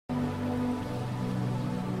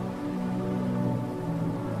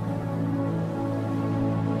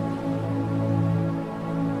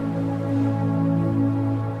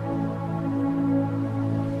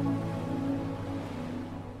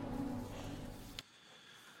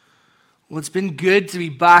Well, it's been good to be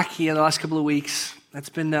back here the last couple of weeks. It's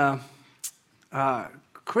been a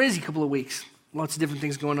crazy couple of weeks. Lots of different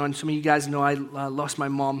things going on. Some of you guys know I lost my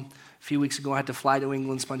mom a few weeks ago. I had to fly to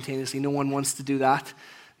England spontaneously. No one wants to do that.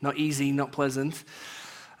 Not easy, not pleasant.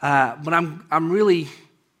 But I'm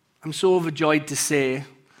so overjoyed to say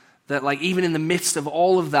that, like, even in the midst of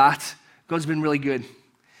all of that, God's been really good.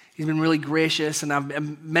 He's been really gracious, and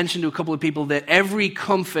I've mentioned to a couple of people that every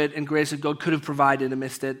comfort and grace that God could have provided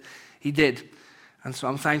amidst it, He did. And so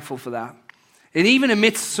I'm thankful for that. And even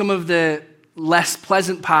amidst some of the less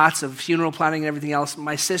pleasant parts of funeral planning and everything else,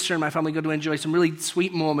 my sister and my family got to enjoy some really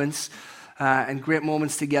sweet moments and great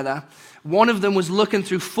moments together. One of them was looking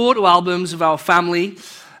through photo albums of our family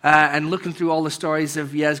and looking through all the stories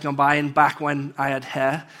of years gone by and back when I had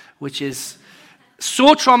hair, which is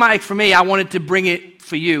so traumatic for me, I wanted to bring it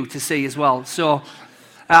for you to see as well. So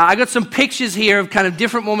I got some pictures here of kind of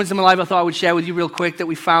different moments in my life I thought I would share with you real quick that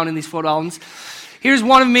we found in these photo albums. Here's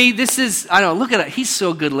one of me. This is, I don't know, look at it. He's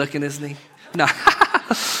so good looking, isn't he? No.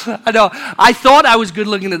 I know. I thought I was good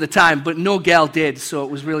looking at the time, but no girl did, so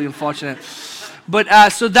it was really unfortunate. But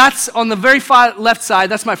so that's on the very far left side.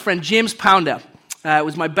 That's my friend James Pounder. It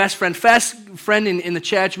was my best friend, first friend in the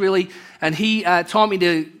church, really, and he taught me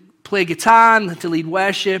to play guitar and to lead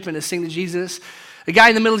worship and to sing to Jesus. The guy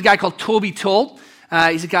in the middle is a guy called Toby Toll.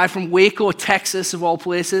 He's a guy from Waco, Texas, of all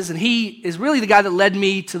places, and he is really the guy that led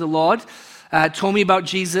me to the Lord, told me about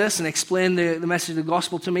Jesus and explained the message of the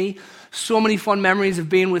gospel to me. So many fun memories of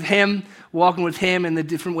being with him, walking with him, and the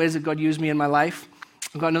different ways that God used me in my life.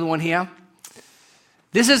 I've got another one here.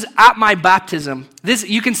 This is at my baptism.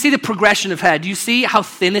 You can see the progression of hair. Do you see how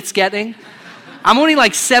thin it's getting? I'm only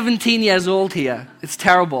like 17 years old here. It's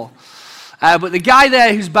terrible. But the guy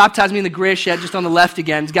there who's baptized me in the gray shirt, just on the left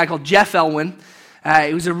again, is a guy called Jeff Elwin.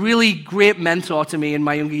 He was a really great mentor to me in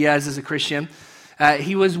my younger years as a Christian.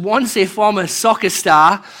 He was once a former soccer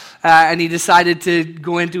star, and he decided to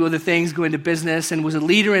go into other things, go into business, and was a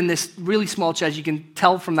leader in this really small church. You can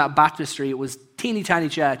tell from that baptistry, it was a teeny tiny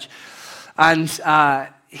church. And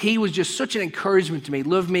he was just such an encouragement to me,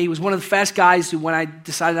 loved me. He was one of the first guys who, when I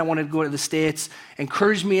decided I wanted to go to the States,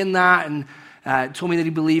 encouraged me in that and told me that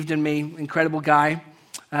he believed in me. Incredible guy.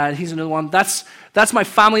 Here's another one. That's my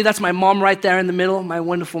family. That's my mom right there in the middle, my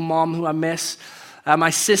wonderful mom who I miss.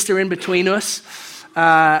 My sister in between us,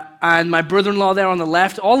 and my brother-in-law there on the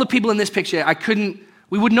left. All the people in this picture,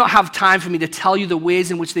 we would not have time for me to tell you the ways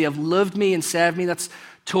in which they have loved me and served me. That's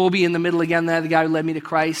Toby in the middle again there, the guy who led me to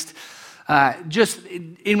Christ.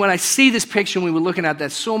 When I see this picture and we were looking at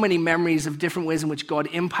that, so many memories of different ways in which God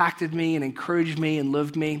impacted me and encouraged me and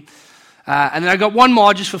loved me. And then I got one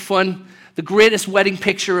more just for fun. The greatest wedding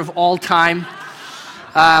picture of all time.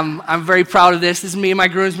 I'm very proud of this. This is me and my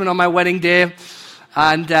groomsmen on my wedding day.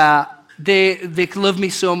 And they love me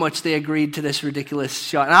so much, they agreed to this ridiculous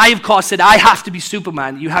shot. And I, of course, said, I have to be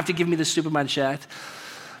Superman. You have to give me the Superman shirt.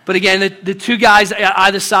 But again, the two guys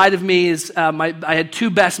either side of me, I had two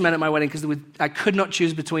best men at my wedding because I could not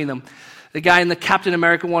choose between them. The guy in the Captain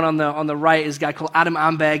America one on the right is a guy called Adam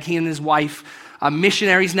Amberg. He and his wife are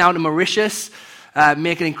missionaries now to Mauritius,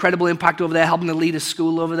 making an incredible impact over there, helping to lead a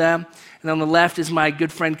school over there. And on the left is my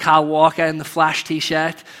good friend Carl Walker in the Flash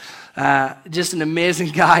t-shirt. Just an amazing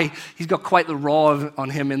guy. He's got quite the raw on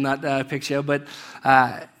him in that picture, but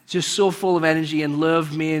just so full of energy and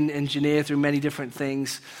loved me and Janae through many different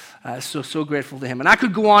things. So grateful to him. And I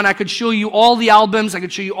could go on. I could show you all the albums. I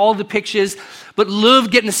could show you all the pictures, but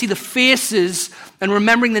loved getting to see the faces and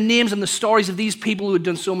remembering the names and the stories of these people who had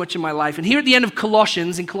done so much in my life. And here at the end of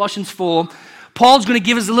Colossians, in Colossians 4, Paul's going to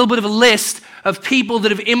give us a little bit of a list of people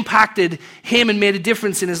that have impacted him and made a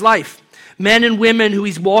difference in his life. Men and women who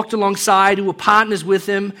he's walked alongside, who were partners with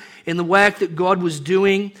him in the work that God was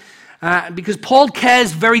doing. Because Paul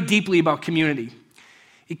cares very deeply about community.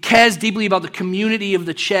 He cares deeply about the community of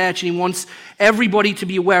the church, and he wants everybody to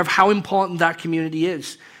be aware of how important that community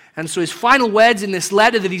is. And so his final words in this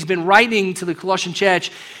letter that he's been writing to the Colossian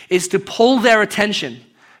church is to pull their attention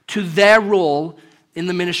to their role in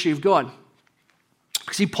the ministry of God.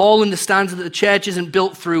 See, Paul understands that the church isn't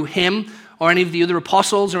built through him or any of the other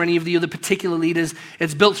apostles or any of the other particular leaders.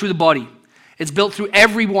 It's built through the body. It's built through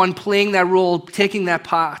everyone playing their role, taking their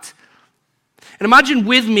part. And imagine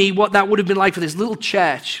with me what that would have been like for this little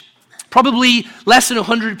church. Probably less than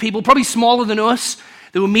 100 people, probably smaller than us.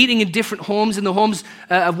 They were meeting in different homes, in the homes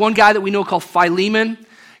of one guy that we know called Philemon,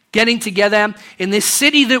 getting together in this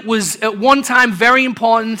city that was at one time very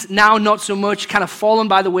important, now not so much, kind of fallen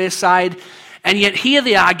by the wayside. And yet here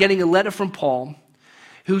they are getting a letter from Paul,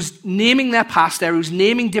 who's naming their pastor, who's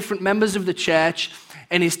naming different members of the church,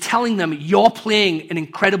 and is telling them, you're playing an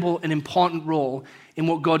incredible and important role in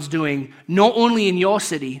what God's doing, not only in your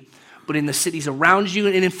city, but in the cities around you,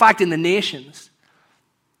 and in fact in the nations.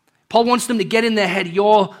 Paul wants them to get in their head,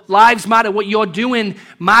 your lives matter, what you're doing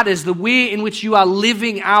matters, the way in which you are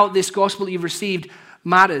living out this gospel that you've received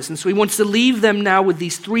matters. And so he wants to leave them now with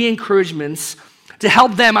these 3 encouragements to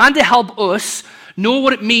help them and to help us know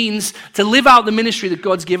what it means to live out the ministry that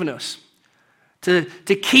God's given us. To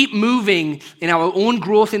keep moving in our own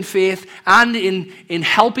growth in faith and in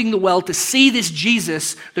helping the world to see this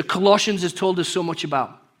Jesus that Colossians has told us so much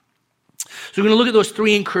about. So we're going to look at those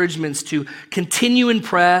 3 encouragements to continue in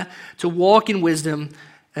prayer, to walk in wisdom,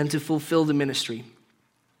 and to fulfill the ministry.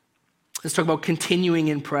 Let's talk about continuing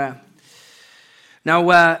in prayer.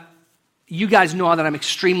 Now, you guys know that I'm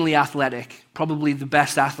extremely athletic, probably the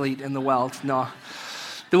best athlete in the world. No.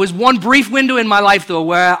 There was one brief window in my life, though,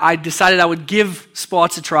 where I decided I would give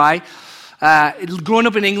sports a try. Growing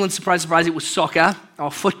up in England, surprise, surprise, it was soccer, or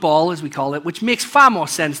football as we call it, which makes far more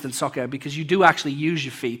sense than soccer because you do actually use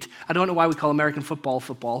your feet. I don't know why we call American football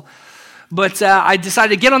football. But I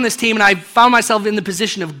decided to get on this team, and I found myself in the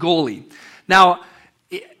position of goalie. Now,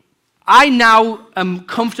 I now am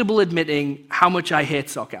comfortable admitting how much I hate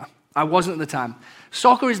soccer. I wasn't at the time.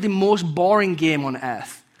 Soccer is the most boring game on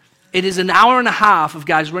earth. It is an hour and a half of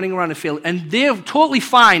guys running around the field, and they're totally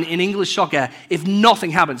fine in English soccer if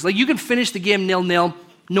nothing happens. Like, you can finish the game 0-0,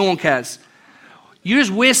 no one cares. You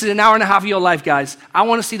just wasted an hour and a half of your life, guys. I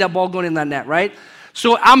want to see that ball going in that net, right?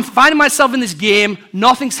 So I'm finding myself in this game,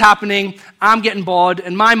 nothing's happening, I'm getting bored,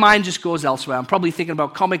 and my mind just goes elsewhere. I'm probably thinking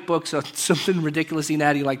about comic books or something ridiculously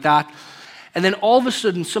nerdy like that. And then all of a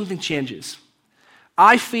sudden, something changes.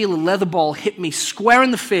 I feel a leather ball hit me square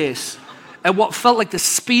in the face at what felt like the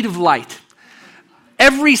speed of light.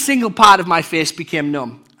 Every single part of my face became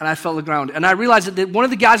numb, and I fell to the ground. And I realized that one of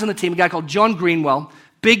the guys on the team, a guy called John Greenwell,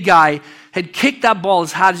 big guy, had kicked that ball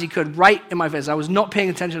as hard as he could right in my face. I was not paying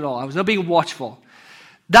attention at all. I was not being watchful.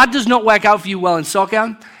 That does not work out for you well in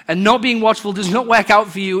soccer, and not being watchful does not work out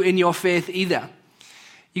for you in your faith either.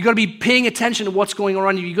 You've got to be paying attention to what's going on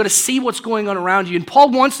around you. You've got to see what's going on around you. And Paul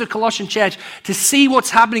wants the Colossian church to see what's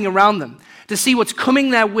happening around them, to see what's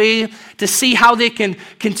coming their way, to see how they can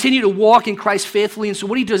continue to walk in Christ faithfully. And so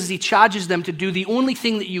what he does is he charges them to do the only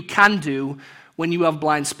thing that you can do when you have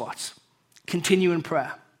blind spots. Continue in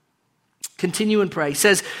prayer. Continue in prayer. He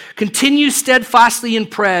says, continue steadfastly in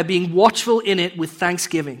prayer, being watchful in it with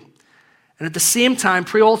thanksgiving. And at the same time,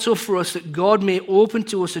 pray also for us that God may open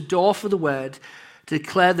to us a door for the word to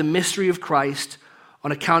declare the mystery of Christ,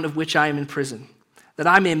 on account of which I am in prison, that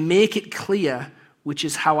I may make it clear which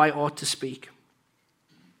is how I ought to speak.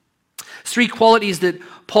 3 qualities that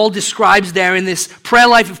Paul describes there in this prayer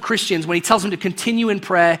life of Christians. When he tells them to continue in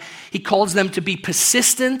prayer, he calls them to be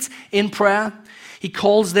persistent in prayer. He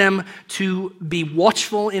calls them to be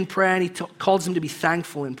watchful in prayer, and he calls them to be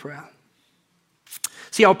thankful in prayer.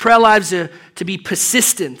 See, our prayer lives are to be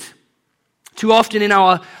persistent. Too often in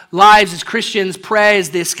our lives as Christians, prayer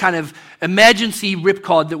is this kind of emergency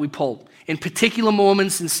ripcord that we pull in particular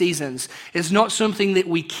moments and seasons. It's not something that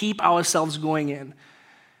we keep ourselves going in.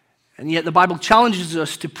 And yet the Bible challenges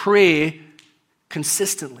us to pray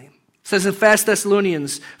consistently. It says in 1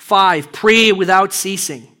 Thessalonians 5, pray without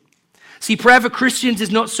ceasing. See, prayer for Christians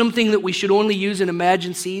is not something that we should only use in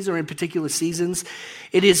emergencies or in particular seasons.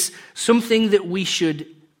 It is something that we should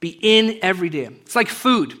be in every day. It's like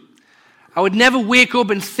food. I would never wake up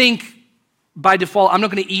and think by default, I'm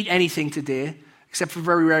not going to eat anything today, except for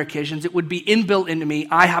very rare occasions. It would be inbuilt into me.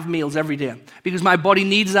 I have meals every day because my body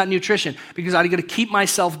needs that nutrition, because I've got to keep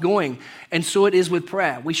myself going. And so it is with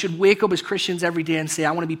prayer. We should wake up as Christians every day and say,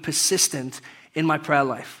 I want to be persistent in my prayer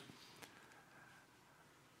life.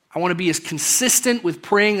 I want to be as consistent with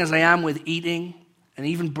praying as I am with eating and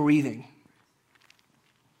even breathing.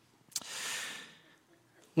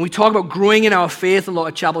 When we talk about growing in our faith a lot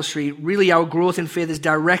at Chapel Street, really our growth in faith is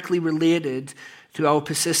directly related to our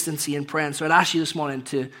persistency in prayer. And so I'd ask you this morning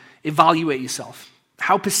to evaluate yourself.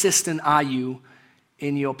 How persistent are you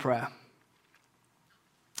in your prayer?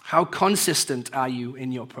 How consistent are you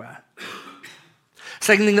in your prayer?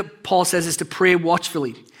 Second thing that Paul says is to pray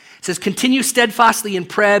watchfully. It says, continue steadfastly in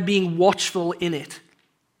prayer, being watchful in it.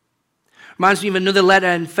 Reminds me of another letter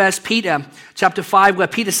in 1 Peter chapter 5, where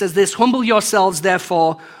Peter says this, humble yourselves,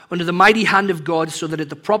 therefore, under the mighty hand of God, so that at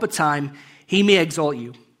the proper time he may exalt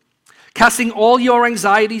you, casting all your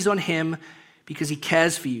anxieties on him, because he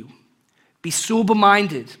cares for you. Be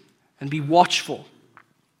sober-minded and be watchful.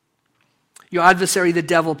 Your adversary, the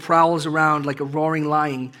devil, prowls around like a roaring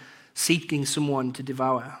lion, seeking someone to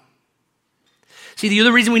devour. See, the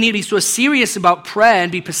other reason we need to be so serious about prayer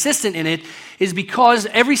and be persistent in it is because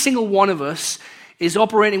every single one of us is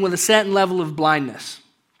operating with a certain level of blindness.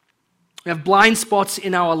 We have blind spots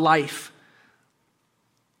in our life.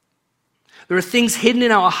 There are things hidden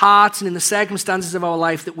in our hearts and in the circumstances of our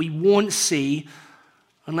life that we won't see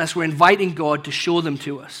unless we're inviting God to show them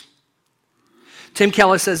to us. Tim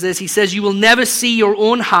Keller says this. He says, "You will never see your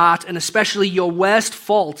own heart, and especially your worst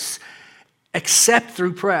faults, except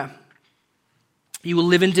through prayer. You will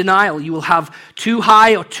live in denial. You will have too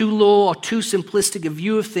high or too low or too simplistic a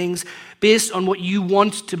view of things based on what you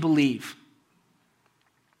want to believe."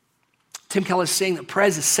 Tim Keller is saying that prayer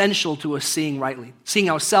is essential to us seeing rightly, seeing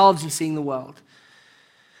ourselves and seeing the world.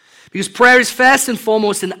 Because prayer is first and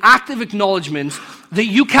foremost an active acknowledgement that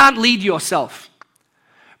you can't lead yourself.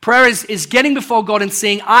 Prayer is getting before God and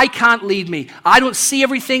saying, I can't lead me. I don't see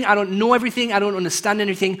everything. I don't know everything. I don't understand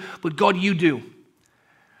anything. But God, you do.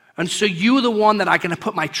 And so you're the one that I can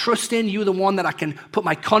put my trust in. You're the one that I can put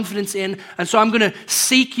my confidence in. And so I'm going to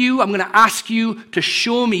seek you. I'm going to ask you to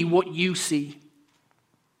show me what you see.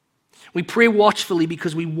 We pray watchfully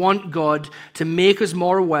because we want God to make us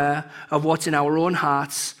more aware of what's in our own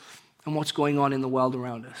hearts and what's going on in the world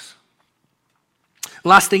around us. The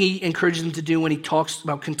last thing he encourages them to do when he talks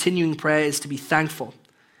about continuing prayer is to be thankful.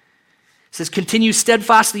 He says, continue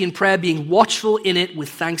steadfastly in prayer, being watchful in it with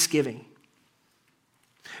thanksgiving.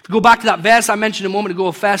 If we go back to that verse I mentioned a moment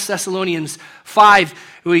ago, 1 Thessalonians 5,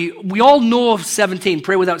 we all know of 17,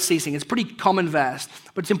 pray without ceasing. It's a pretty common verse,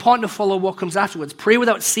 but it's important to follow what comes afterwards. Pray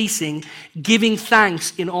without ceasing, giving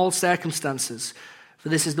thanks in all circumstances, for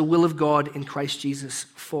this is the will of God in Christ Jesus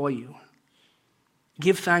for you.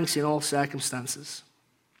 Give thanks in all circumstances.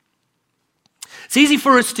 It's easy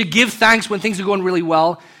for us to give thanks when things are going really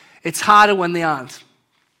well. It's harder when they aren't.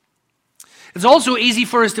 It's also easy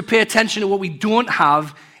for us to pay attention to what we don't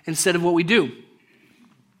have instead of what we do.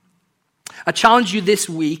 I challenge you this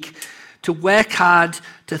week to work hard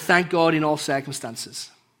to thank God in all circumstances.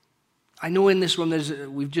 I know in this room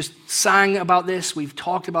we've just sang about this, we've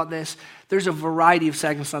talked about this. There's a variety of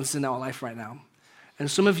circumstances in our life right now. And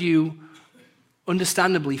some of you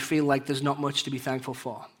understandably feel like there's not much to be thankful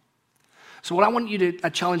for. So what I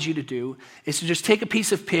challenge you to do is to just take a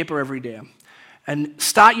piece of paper every day and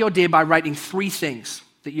start your day by writing 3 things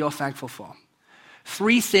that you're thankful for.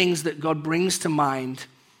 3 things that God brings to mind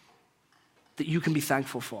that you can be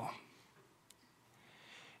thankful for.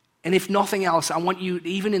 And if nothing else, I want you,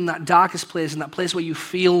 even in that darkest place, in that place where you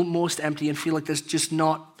feel most empty and feel like there's just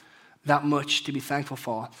not that much to be thankful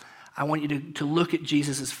for, I want you to look at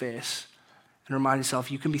Jesus' face and remind yourself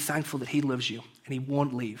you can be thankful that he loves you and he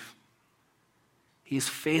won't leave. He is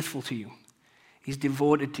faithful to you. He's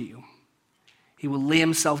devoted to you. He will lay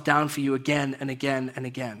himself down for you again and again and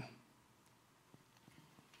again.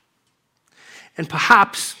 And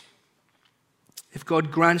perhaps, if God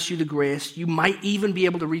grants you the grace, you might even be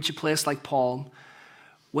able to reach a place like Paul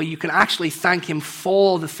where you can actually thank him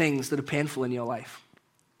for the things that are painful in your life.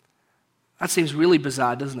 That seems really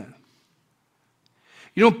bizarre, doesn't it?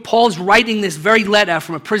 You know, Paul's writing this very letter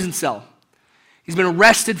from a prison cell. He's been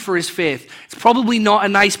arrested for his faith. It's probably not a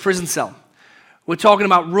nice prison cell. We're talking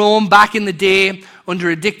about Rome back in the day under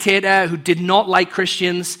a dictator who did not like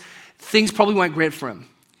Christians. Things probably weren't great for him.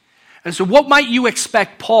 And so what might you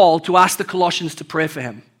expect Paul to ask the Colossians to pray for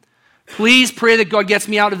him? Please pray that God gets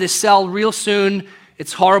me out of this cell real soon.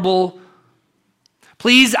 It's horrible.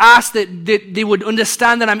 Please ask that they would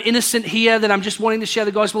understand that I'm innocent here, that I'm just wanting to share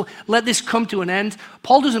the gospel. Let this come to an end.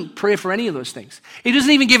 Paul doesn't pray for any of those things. He doesn't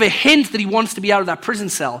even give a hint that he wants to be out of that prison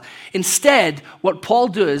cell. Instead, what Paul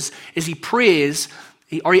does is he prays,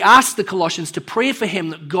 or he asks the Colossians to pray for him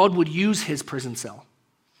that God would use his prison cell.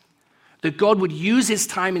 That God would use his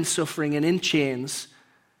time in suffering and in chains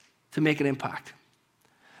to make an impact.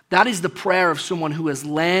 That is the prayer of someone who has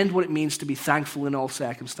learned what it means to be thankful in all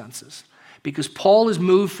circumstances. Because Paul has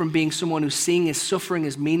moved from being someone who's seeing his suffering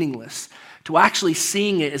as meaningless to actually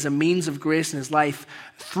seeing it as a means of grace in his life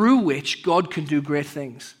through which God can do great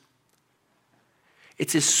things.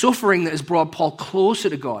 It's his suffering that has brought Paul closer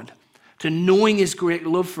to God, to knowing his great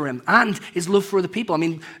love for him and his love for other people. I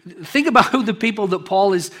mean, think about who the people that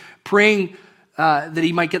Paul is praying that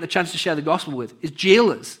he might get the chance to share the gospel with. His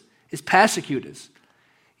jailers, his persecutors.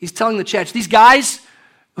 He's telling the church, these guys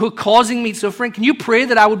who are causing me suffering, can you pray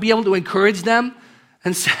that I would be able to encourage them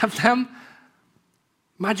and serve them?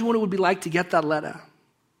 Imagine what it would be like to get that letter.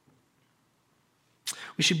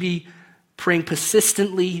 We should be praying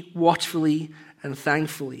persistently, watchfully, and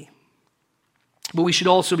thankfully. But we should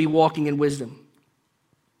also be walking in wisdom.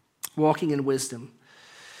 Walking in wisdom.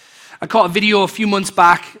 I caught a video a few months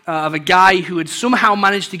back of a guy who had somehow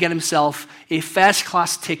managed to get himself a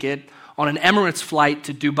first-class ticket on an Emirates flight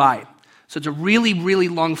to Dubai. So it's a really, really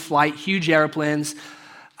long flight, huge airplanes.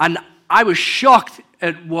 And I was shocked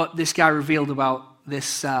at what this guy revealed about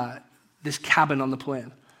this cabin on the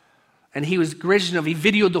plane. And he was gracious enough, he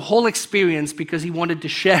videoed the whole experience because he wanted to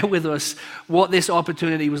share with us what this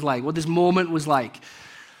opportunity was like, what this moment was like.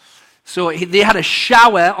 So they had a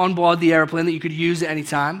shower on board the airplane that you could use at any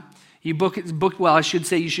time. You got to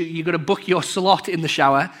book your slot in the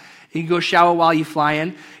shower. You can go shower while you're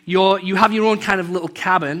flying. You have your own kind of little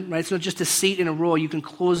cabin, right? It's not just a seat in a row. You can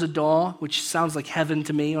close a door, which sounds like heaven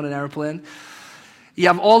to me on an airplane. You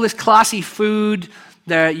have all this classy food.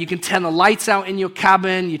 There, you can turn the lights out in your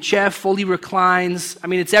cabin. Your chair fully reclines. I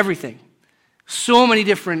mean, it's everything. So many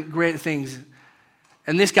different great things.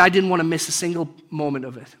 And this guy didn't want to miss a single moment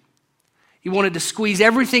of it. He wanted to squeeze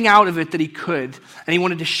everything out of it that he could, and he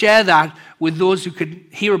wanted to share that with those who could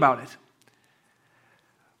hear about it.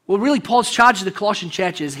 Well, really, Paul's charge to the Colossian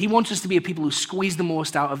church is he wants us to be a people who squeeze the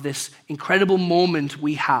most out of this incredible moment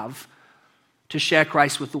we have to share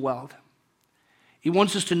Christ with the world. He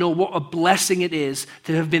wants us to know what a blessing it is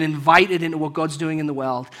to have been invited into what God's doing in the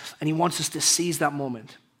world, and he wants us to seize that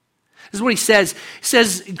moment. This is what he says. He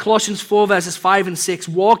says in Colossians 4, verses 5 and 6,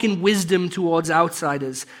 walk in wisdom towards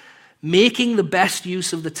outsiders, making the best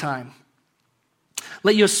use of the time.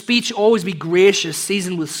 Let your speech always be gracious,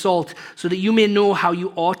 seasoned with salt, so that you may know how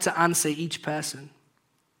you ought to answer each person.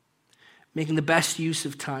 Making the best use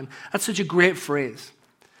of time. That's such a great phrase.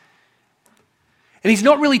 And he's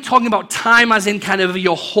not really talking about time as in kind of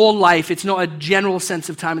your whole life. It's not a general sense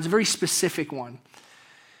of time. It's a very specific one.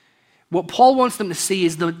 What Paul wants them to see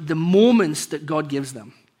is the moments that God gives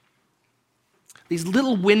them. These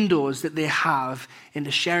little windows that they have into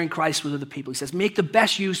sharing Christ with other people. He says, make the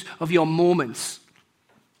best use of your moments.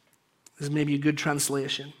 This is maybe a good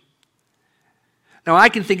translation. Now, I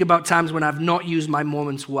can think about times when I've not used my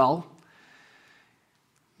moments well.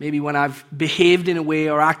 Maybe when I've behaved in a way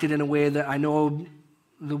or acted in a way that I know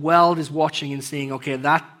the world is watching and saying, okay,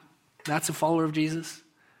 that's a follower of Jesus.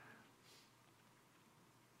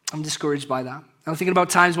 I'm discouraged by that. I'm thinking about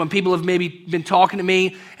times when people have maybe been talking to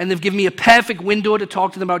me and they've given me a perfect window to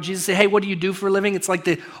talk to them about Jesus. Say, hey, what do you do for a living? It's like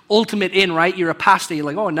the ultimate in, right? You're a pastor. You're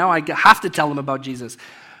like, oh, now I have to tell them about Jesus.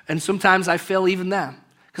 And sometimes I fail even there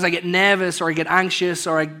because I get nervous or I get anxious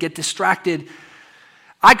or I get distracted.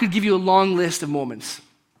 I could give you a long list of moments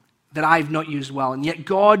that I've not used well. And yet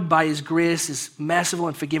God, by his grace, is merciful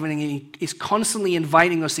and forgiving, and he is constantly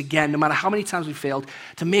inviting us again, no matter how many times we failed,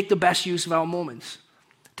 to make the best use of our moments,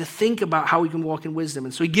 to think about how we can walk in wisdom.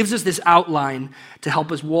 And so he gives us this outline to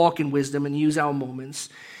help us walk in wisdom and use our moments.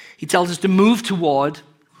 He tells us to move toward,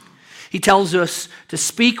 he tells us to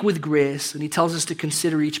speak with grace, and he tells us to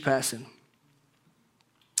consider each person.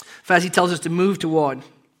 First, he tells us to move toward. It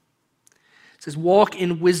says, walk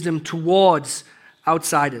in wisdom towards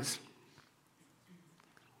outsiders.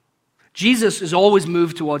 Jesus has always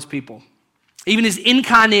moved towards people. Even his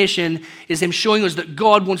incarnation is him showing us that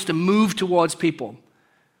God wants to move towards people.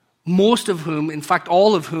 Most of whom, in fact,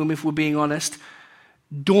 all of whom, if we're being honest,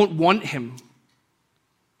 don't want him.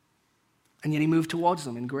 And yet he moved towards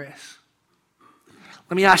them in grace.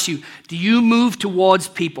 Let me ask you, do you move towards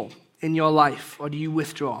people in your life, or do you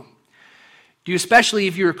withdraw? Do you, especially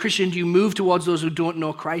if you're a Christian, do you move towards those who don't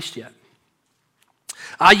know Christ yet?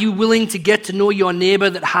 Are you willing to get to know your neighbor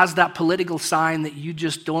that has that political sign that you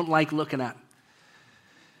just don't like looking at?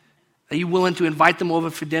 Are you willing to invite them over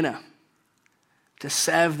for dinner? To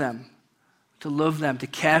serve them, to love them, to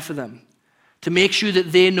care for them, to make sure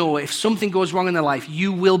that they know if something goes wrong in their life,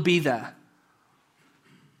 you will be there.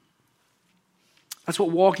 That's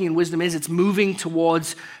what walking in wisdom is. It's moving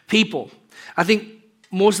towards people. I think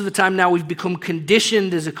most of the time now we've become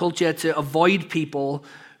conditioned as a culture to avoid people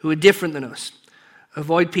who are different than us.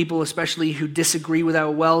 Avoid people especially who disagree with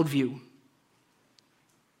our worldview.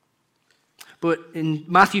 But in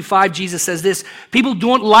Matthew 5, Jesus says this, people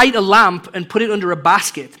don't light a lamp and put it under a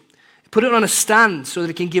basket. Put it on a stand so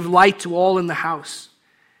that it can give light to all in the house.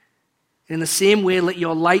 In the same way, let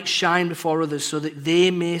your light shine before others so that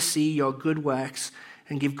they may see your good works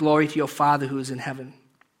and give glory to your Father who is in heaven.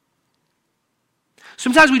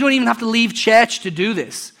 Sometimes we don't even have to leave church to do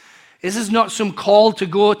this. This is not some call to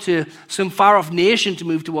go to some far-off nation to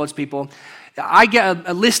move towards people. I get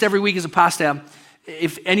a list every week as a pastor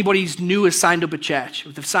if anybody's new has signed up at church,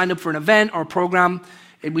 if they've signed up for an event or a program,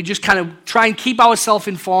 and we just kind of try and keep ourselves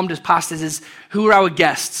informed as pastors as who are our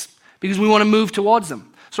guests, because we want to move towards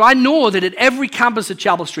them. So I know that at every campus at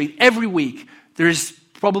Chapel Street, every week, there is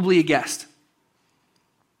probably a guest,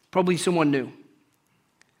 probably someone new.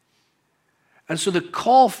 And so the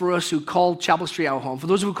call for us who call Chapel Street our home, for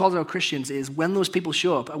those who call us our Christians, is when those people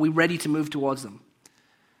show up, are we ready to move towards them?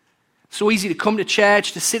 So easy to come to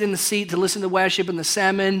church, to sit in the seat, to listen to worship and the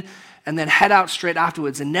sermon, and then head out straight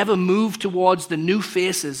afterwards and never move towards the new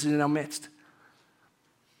faces in our midst.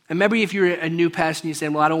 And maybe if you're a new person, you're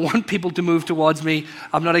saying, well, I don't want people to move towards me.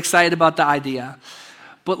 I'm not excited about the idea.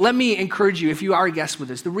 But let me encourage you, if you are a guest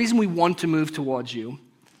with us, the reason we want to move towards you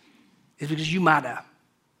is because you matter.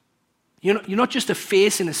 You're not just a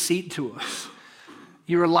face in a seat to us.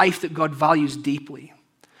 You're a life that God values deeply.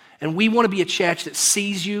 And we want to be a church that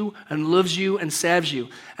sees you and loves you and serves you.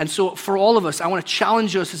 And so for all of us, I want to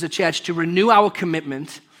challenge us as a church to renew our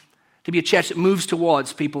commitment to be a church that moves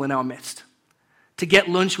towards people in our midst, to get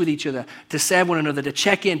lunch with each other, to serve one another, to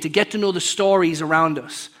check in, to get to know the stories around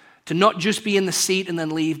us, to not just be in the seat and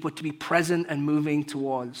then leave, but to be present and moving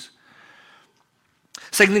towards.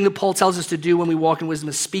 Second thing that Paul tells us to do when we walk in wisdom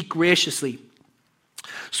is speak graciously.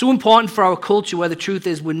 So important for our culture where the truth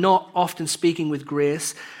is we're not often speaking with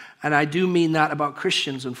grace. And I do mean that about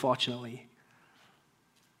Christians, unfortunately.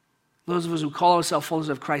 Those of us who call ourselves followers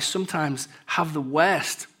of Christ sometimes have the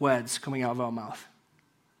worst words coming out of our mouth.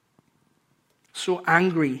 So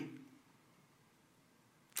angry.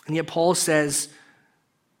 And yet Paul says,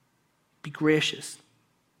 be gracious.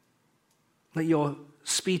 Let your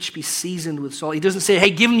speech be seasoned with salt. He doesn't say,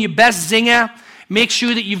 hey, give them your best zinger. Make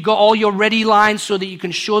sure that you've got all your ready lines so that you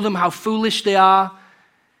can show them how foolish they are.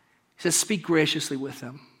 He says, speak graciously with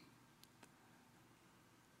them.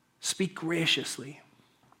 Speak graciously.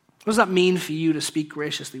 What does that mean for you to speak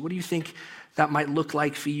graciously? What do you think that might look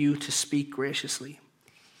like for you to speak graciously?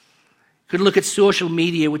 You could look at social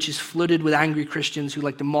media, which is flooded with angry Christians who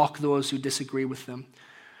like to mock those who disagree with them,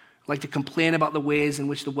 who like to complain about the ways in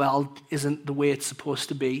which the world isn't the way it's supposed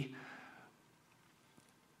to be.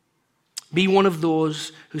 Be one of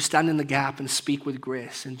those who stand in the gap and speak with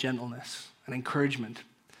grace and gentleness and encouragement.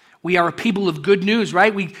 We are a people of good news,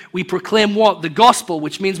 right? We proclaim what? The gospel,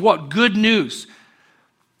 which means what? Good news.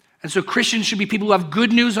 And so Christians should be people who have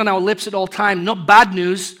good news on our lips at all times, not bad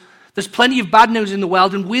news. There's plenty of bad news in the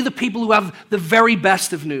world, and we're the people who have the very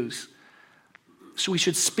best of news. So we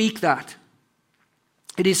should speak that.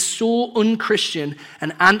 It is so un-Christian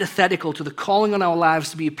and antithetical to the calling on our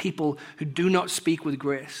lives to be a people who do not speak with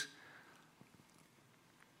grace.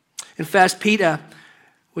 In 1 Peter,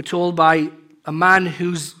 we're told by a man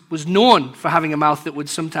who was known for having a mouth that would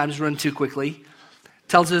sometimes run too quickly,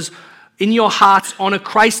 tells us, in your hearts, honor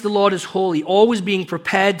Christ the Lord as holy, always being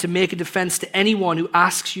prepared to make a defense to anyone who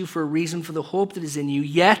asks you for a reason for the hope that is in you,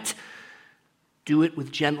 yet do it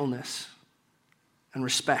with gentleness and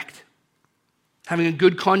respect, having a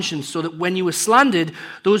good conscience, so that when you are slandered,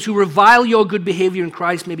 those who revile your good behavior in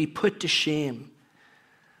Christ may be put to shame.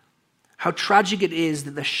 How tragic it is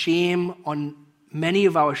that the shame on many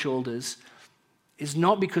of our shoulders is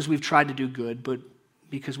not because we've tried to do good, but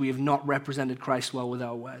because we have not represented Christ well with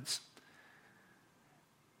our words.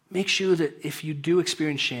 Make sure that if you do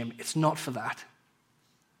experience shame, it's not for that.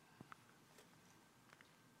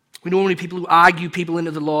 We don't want to be people who argue people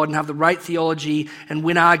into the Lord and have the right theology and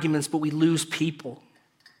win arguments, but we lose people.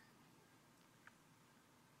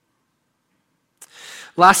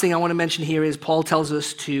 Last thing I want to mention here is Paul tells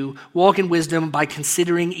us to walk in wisdom by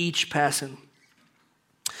considering each person.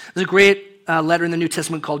 There's a great letter in the New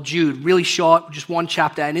Testament called Jude, really short, just one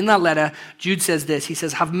chapter. And in that letter, Jude says this. He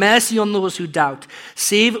says, have mercy on those who doubt.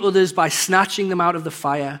 Save others by snatching them out of the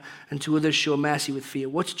fire, and to others show mercy with fear.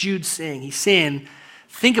 What's Jude saying? He's saying,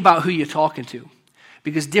 think about who you're talking to,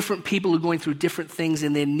 because different people are going through different things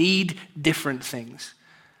and they need different things.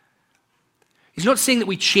 He's not saying that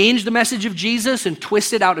we change the message of Jesus and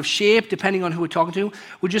twist it out of shape depending on who we're talking to.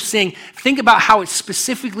 We're just saying, think about how it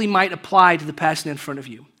specifically might apply to the person in front of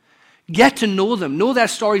you. Get to know them, know their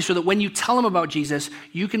story, so that when you tell them about Jesus,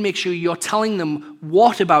 you can make sure you're telling them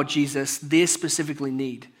what about Jesus they specifically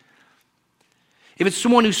need. If it's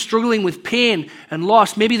someone who's struggling with pain and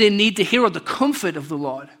loss, maybe they need to hear of the comfort of the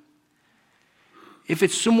Lord. If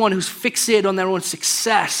it's someone who's fixated on their own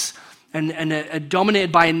success and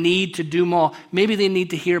dominated by a need to do more, maybe they need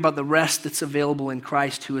to hear about the rest that's available in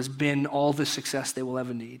Christ, who has been all the success they will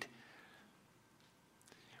ever need.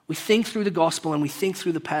 We think through the gospel and we think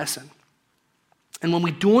through the person. And when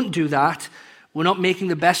we don't do that, we're not making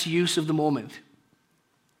the best use of the moment.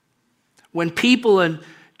 When people are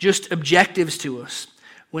just objectives to us,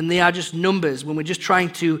 when they are just numbers, when we're just trying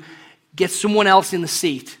to get someone else in the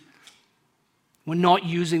seat, we're not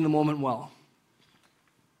using the moment well.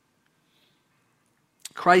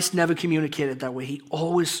 Christ never communicated that way. He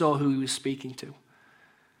always saw who he was speaking to.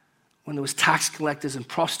 When there was tax collectors and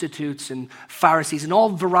prostitutes and Pharisees and all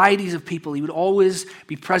varieties of people, he would always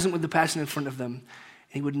be present with the person in front of them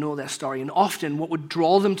He would know their story. And often what would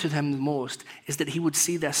draw them to him the most is that he would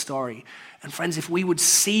see their story. And friends, if we would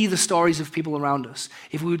see the stories of people around us,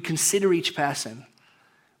 if we would consider each person,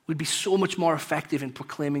 we'd be so much more effective in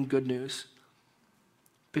proclaiming good news.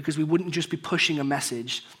 Because we wouldn't just be pushing a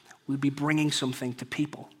message, we'd be bringing something to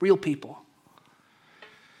people, real people.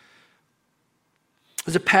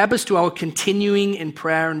 There's a purpose to our continuing in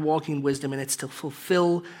prayer and walking in wisdom, and it's to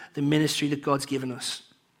fulfill the ministry that God's given us.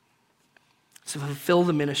 It's to fulfill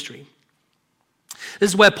the ministry.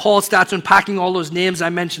 This is where Paul starts unpacking all those names I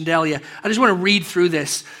mentioned earlier. I just want to read through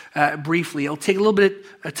this briefly. It'll take a little bit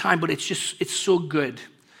of time, but it's so good.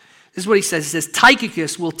 This is what he says. He says,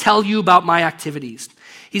 Tychicus will tell you about my activities.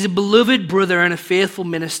 He's a beloved brother and a faithful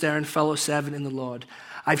minister and fellow servant in the Lord.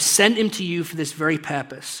 I've sent him to you for this very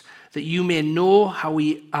purpose, that you may know how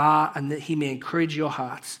we are and that he may encourage your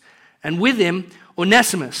hearts. And with him,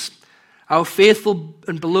 Onesimus, our faithful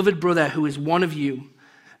and beloved brother who is one of you.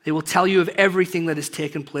 They will tell you of everything that has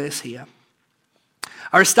taken place here.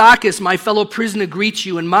 Aristarchus, my fellow prisoner, greets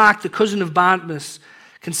you, and Mark, the cousin of Barnabas,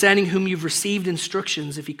 concerning whom you've received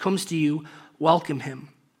instructions. If he comes to you, welcome him.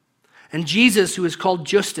 And Jesus, who is called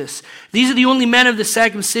Justus. These are the only men of the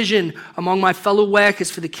circumcision among my fellow workers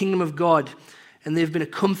for the kingdom of God, and they've been a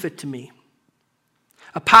comfort to me.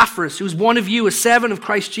 Epaphras, who is one of you, a servant of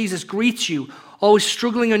Christ Jesus, greets you, always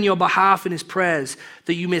struggling on your behalf in his prayers,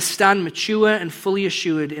 that you may stand mature and fully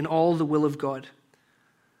assured in all the will of God.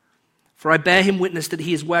 For I bear him witness that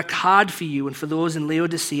he has worked hard for you and for those in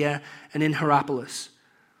Laodicea and in Hierapolis.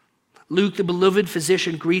 Luke, the beloved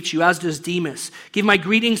physician, greets you, as does Demas. Give my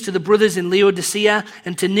greetings to the brothers in Laodicea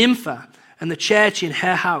and to Nympha and the church in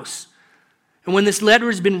her house. And when this letter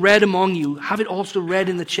has been read among you, have it also read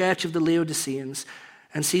in the church of the Laodiceans,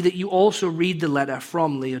 and see that you also read the letter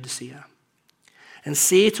from Laodicea. And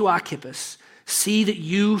say to Archippus, see that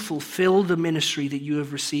you fulfill the ministry that you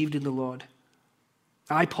have received in the Lord.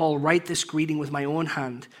 I, Paul, write this greeting with my own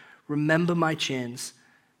hand. Remember my chains.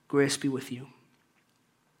 Grace be with you.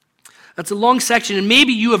 That's a long section, and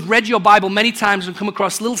maybe you have read your Bible many times and come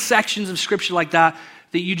across little sections of scripture like that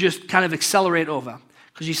you just kind of accelerate over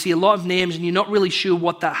because you see a lot of names and you're not really sure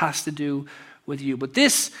what that has to do with you. But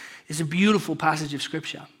this is a beautiful passage of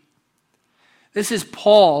scripture. This is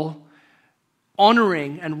Paul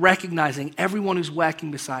honoring and recognizing everyone who's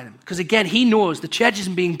working beside him. Because again, he knows the church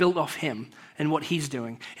isn't being built off him and what he's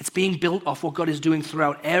doing. It's being built off what God is doing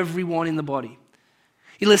throughout everyone in the body.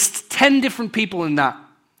 He lists 10 different people in that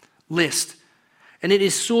list. And it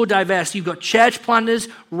is so diverse. You've got church planters,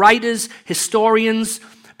 writers, historians,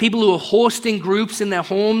 people who are hosting groups in their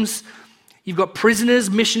homes. You've got prisoners,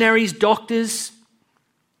 missionaries, doctors.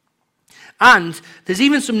 And there's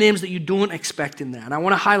even some names that you don't expect in there. And I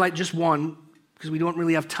want to highlight just one because we don't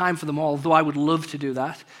really have time for them all, though I would love to do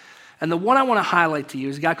that. And the one I want to highlight to you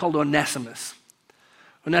is a guy called Onesimus.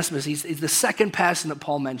 Onesimus, he's the second person that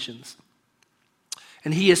Paul mentions.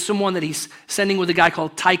 And he is someone that he's sending with a guy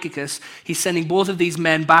called Tychicus. He's sending both of these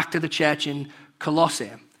men back to the church in Colossae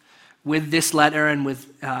with this letter and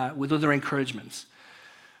with other encouragements.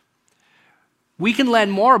 We can learn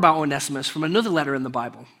more about Onesimus from another letter in the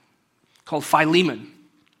Bible called Philemon.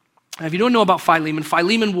 Now, if you don't know about Philemon,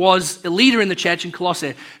 Philemon was a leader in the church in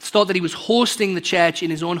Colossae. It's thought that he was hosting the church in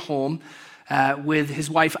his own home with his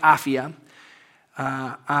wife Apphia.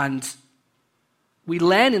 And we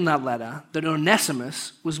learn in that letter that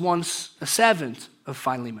Onesimus was once a servant of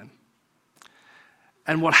Philemon.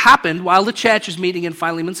 And what happened while the church was meeting in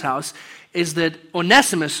Philemon's house is that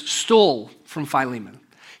Onesimus stole from Philemon.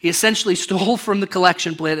 He essentially stole from the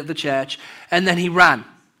collection plate at the church, and then he ran.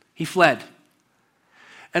 He fled.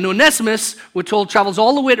 And Onesimus, we're told, travels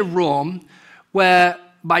all the way to Rome, where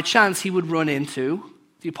by chance he would run into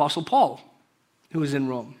the Apostle Paul, who was in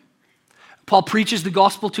Rome. Paul preaches the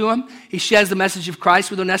gospel to him. He shares the message of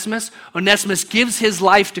Christ with Onesimus. Onesimus gives his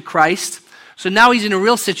life to Christ. So now he's in a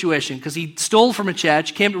real situation because he stole from a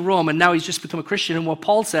church, came to Rome, and now he's just become a Christian. And what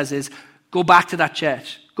Paul says is, go back to that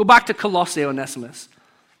church. Go back to Colossae, Onesimus.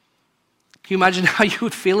 Can you imagine how you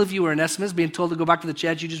would feel if you were Onesimus, being told to go back to the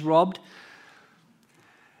church you just robbed?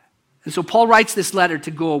 And so Paul writes this letter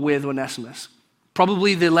to go with Onesimus.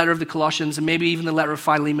 Probably the letter of the Colossians and maybe even the letter of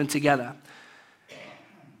Philemon together.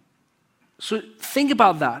 So think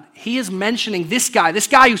about that. He is mentioning this guy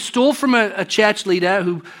who stole from a church leader,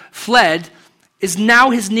 who fled, is now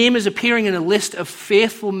his name is appearing in a list of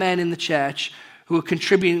faithful men in the church who are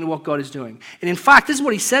contributing to what God is doing. And in fact, this is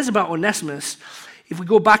what he says about Onesimus. If we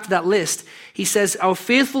go back to that list, he says, our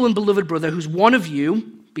faithful and beloved brother, who's one of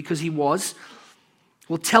you, because he was,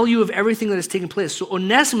 will tell you of everything that has taken place. So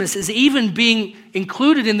Onesimus is even being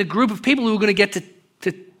included in the group of people who are going to get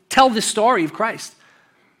to tell the story of Christ.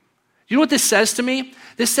 You know what this says to me?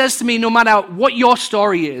 This says to me, no matter what your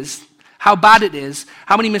story is, how bad it is,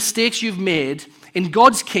 how many mistakes you've made, in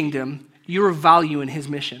God's kingdom, you're of value in his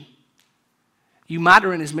mission. You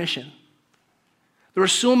matter in his mission. There are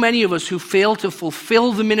so many of us who fail to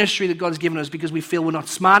fulfill the ministry that God has given us because we feel we're not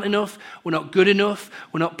smart enough, we're not good enough,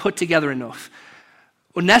 we're not put together enough.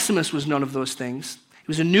 Onesimus was none of those things. He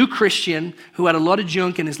was a new Christian who had a lot of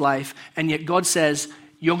junk in his life, and yet God says,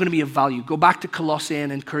 you're going to be of value. Go back to Colossae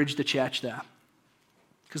and encourage the church there.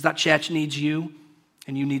 Because that church needs you,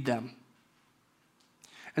 and you need them.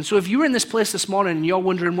 And so if you're in this place this morning and you're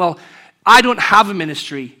wondering, well, I don't have a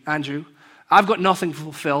ministry, Andrew. I've got nothing to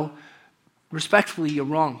fulfill. Respectfully, you're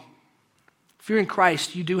wrong. If you're in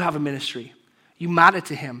Christ, you do have a ministry. You matter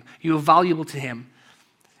to him. You are valuable to him.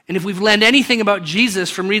 And if we've learned anything about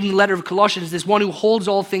Jesus from reading the letter of Colossians, this one who holds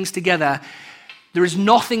all things together, there is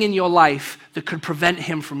nothing in your life that could prevent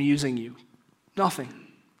him from using you. Nothing.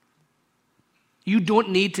 You don't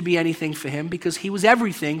need to be anything for him because he was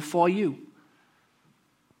everything for you.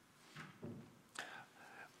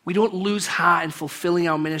 We don't lose heart in fulfilling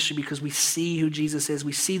our ministry because we see who Jesus is.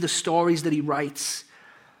 We see the stories that he writes.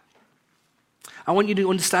 I want you to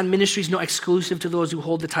understand ministry is not exclusive to those who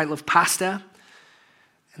hold the title of pastor.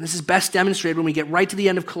 And this is best demonstrated when we get right to the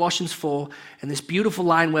end of Colossians 4 and this beautiful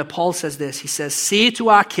line where Paul says this. He says, say to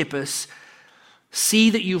Archippus, see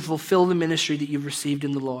that you fulfill the ministry that you've received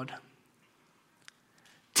in the Lord.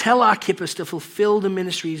 Tell Archippus to fulfill the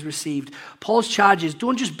ministry he's received. Paul's charge is,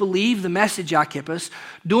 don't just believe the message, Archippus.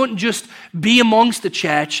 Don't just be amongst the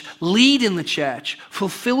church. Lead in the church.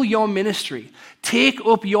 Fulfill your ministry. Take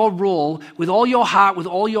up your role with all your heart, with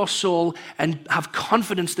all your soul, and have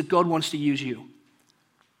confidence that God wants to use you.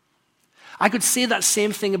 I could say that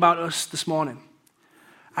same thing about us this morning.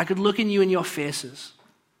 I could look in you in your faces.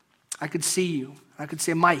 I could see you. I could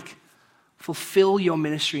say, Mike, fulfill your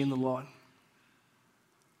ministry in the Lord.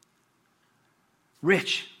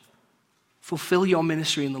 Rich, fulfill your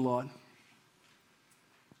ministry in the Lord.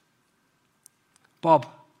 Bob,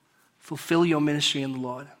 fulfill your ministry in the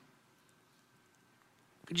Lord.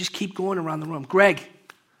 Could just keep going around the room. Greg,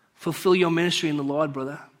 fulfill your ministry in the Lord,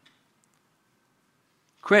 brother.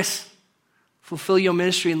 Chris, fulfill your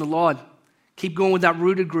ministry in the Lord. Keep going with that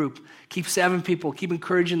rooted group. Keep serving people. Keep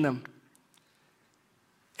encouraging them.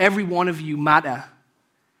 Every one of you matter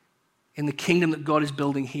in the kingdom that God is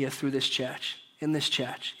building here through this church. In this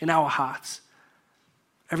church, in our hearts.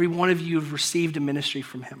 Every one of you have received a ministry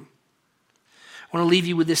from him. I want to leave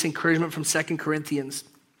you with this encouragement from 2 Corinthians.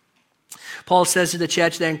 Paul says to the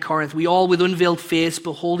church there in Corinth, we all with unveiled face,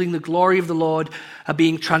 beholding the glory of the Lord, are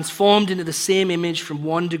being transformed into the same image from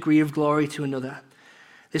one degree of glory to another.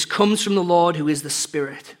 This comes from the Lord who is the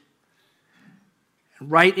Spirit. And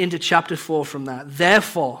right into chapter 4 from that.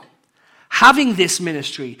 Therefore, having this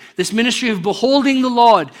ministry of beholding the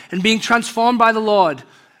Lord and being transformed by the Lord,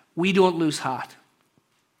 we don't lose heart.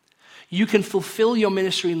 You can fulfill your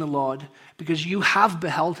ministry in the Lord because you have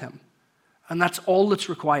beheld him. And that's all that's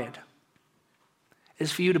required,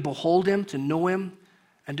 is for you to behold him, to know him,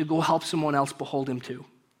 and to go help someone else behold him too.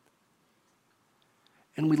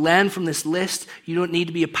 And we learn from this list, you don't need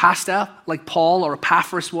to be a pastor like Paul or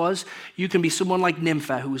Epaphras was. You can be someone like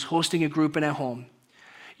Nympha who was hosting a group in her home.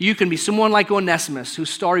 You can be someone like Onesimus, whose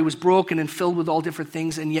story was broken and filled with all different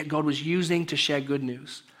things, and yet God was using to share good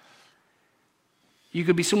news. You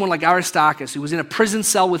could be someone like Aristarchus, who was in a prison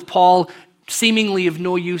cell with Paul, seemingly of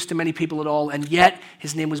no use to many people at all, and yet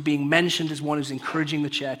his name was being mentioned as one who's encouraging the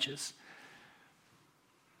churches.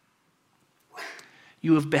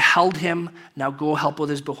 You have beheld him, now go help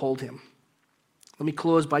others behold him. Let me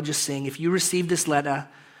close by just saying, if you received this letter,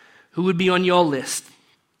 who would be on your list?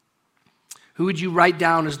 Who would you write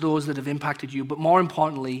down as those that have impacted you? But more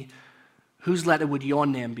importantly, whose letter would your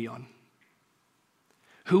name be on?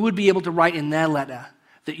 Who would be able to write in their letter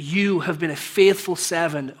that you have been a faithful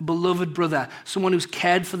servant, a beloved brother, someone who's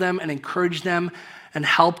cared for them and encouraged them and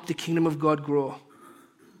helped the kingdom of God grow?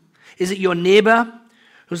 Is it your neighbor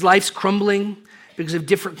whose life's crumbling because of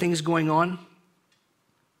different things going on?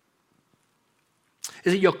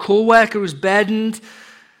 Is it your coworker who's burdened?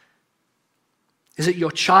 Is it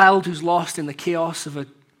your child who's lost in the chaos of a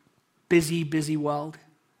busy, busy world?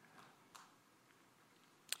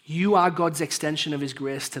 You are God's extension of his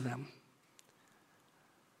grace to them.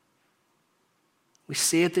 We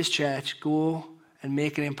say at this church, go and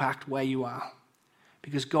make an impact where you are.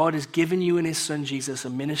 Because God has given you in his son Jesus a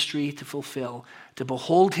ministry to fulfill, to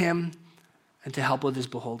behold him and to help others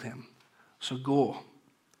behold him. So go.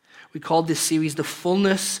 We called this series The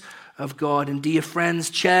Fullness of God. And dear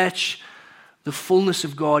friends, church, the fullness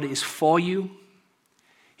of God is for you.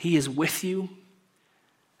 He is with you.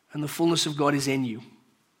 and the fullness of God is in you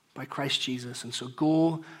by Christ Jesus. And so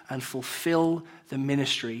go and fulfill the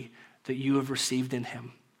ministry that you have received in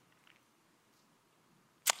him.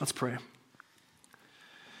 Let's pray.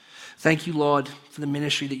 Thank you, Lord, for the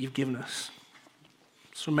ministry that you've given us.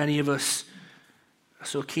 So many of us are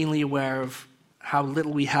so keenly aware of how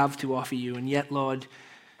little we have to offer you, and yet, Lord,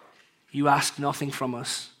 you ask nothing from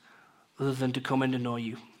us other than to come and to know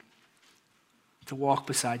you, to walk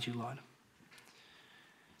beside you, Lord.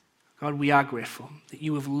 God, we are grateful that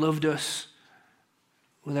you have loved us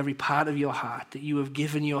with every part of your heart, that you have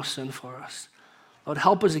given your Son for us. Lord,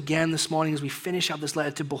 help us again this morning as we finish up this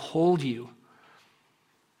letter to behold you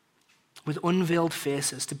with unveiled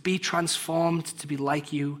faces, to be transformed, to be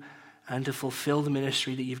like you, and to fulfill the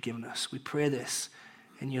ministry that you've given us. We pray this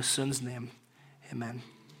in your Son's name. Amen.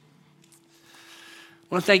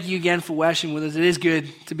 I want to thank you again for worshiping with us. It is good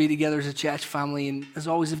to be together as a church family. And as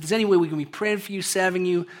always, if there's any way we can be praying for you, serving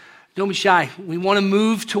you, don't be shy. We want to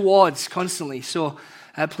move towards constantly. So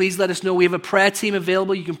please let us know. We have a prayer team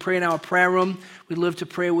available. You can pray in our prayer room. We'd love to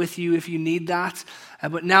pray with you if you need that.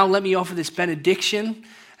 But now let me offer this benediction.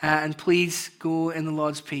 And please go in the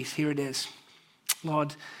Lord's peace. Here it is.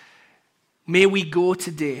 Lord, may we go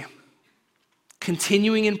today,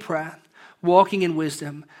 continuing in prayer, walking in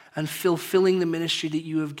wisdom, and fulfilling the ministry that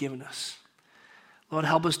you have given us. Lord,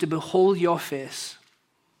 help us to behold your face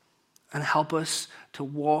and help us to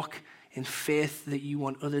walk in faith that you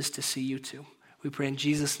want others to see you too. We pray in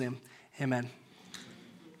Jesus' name. Amen.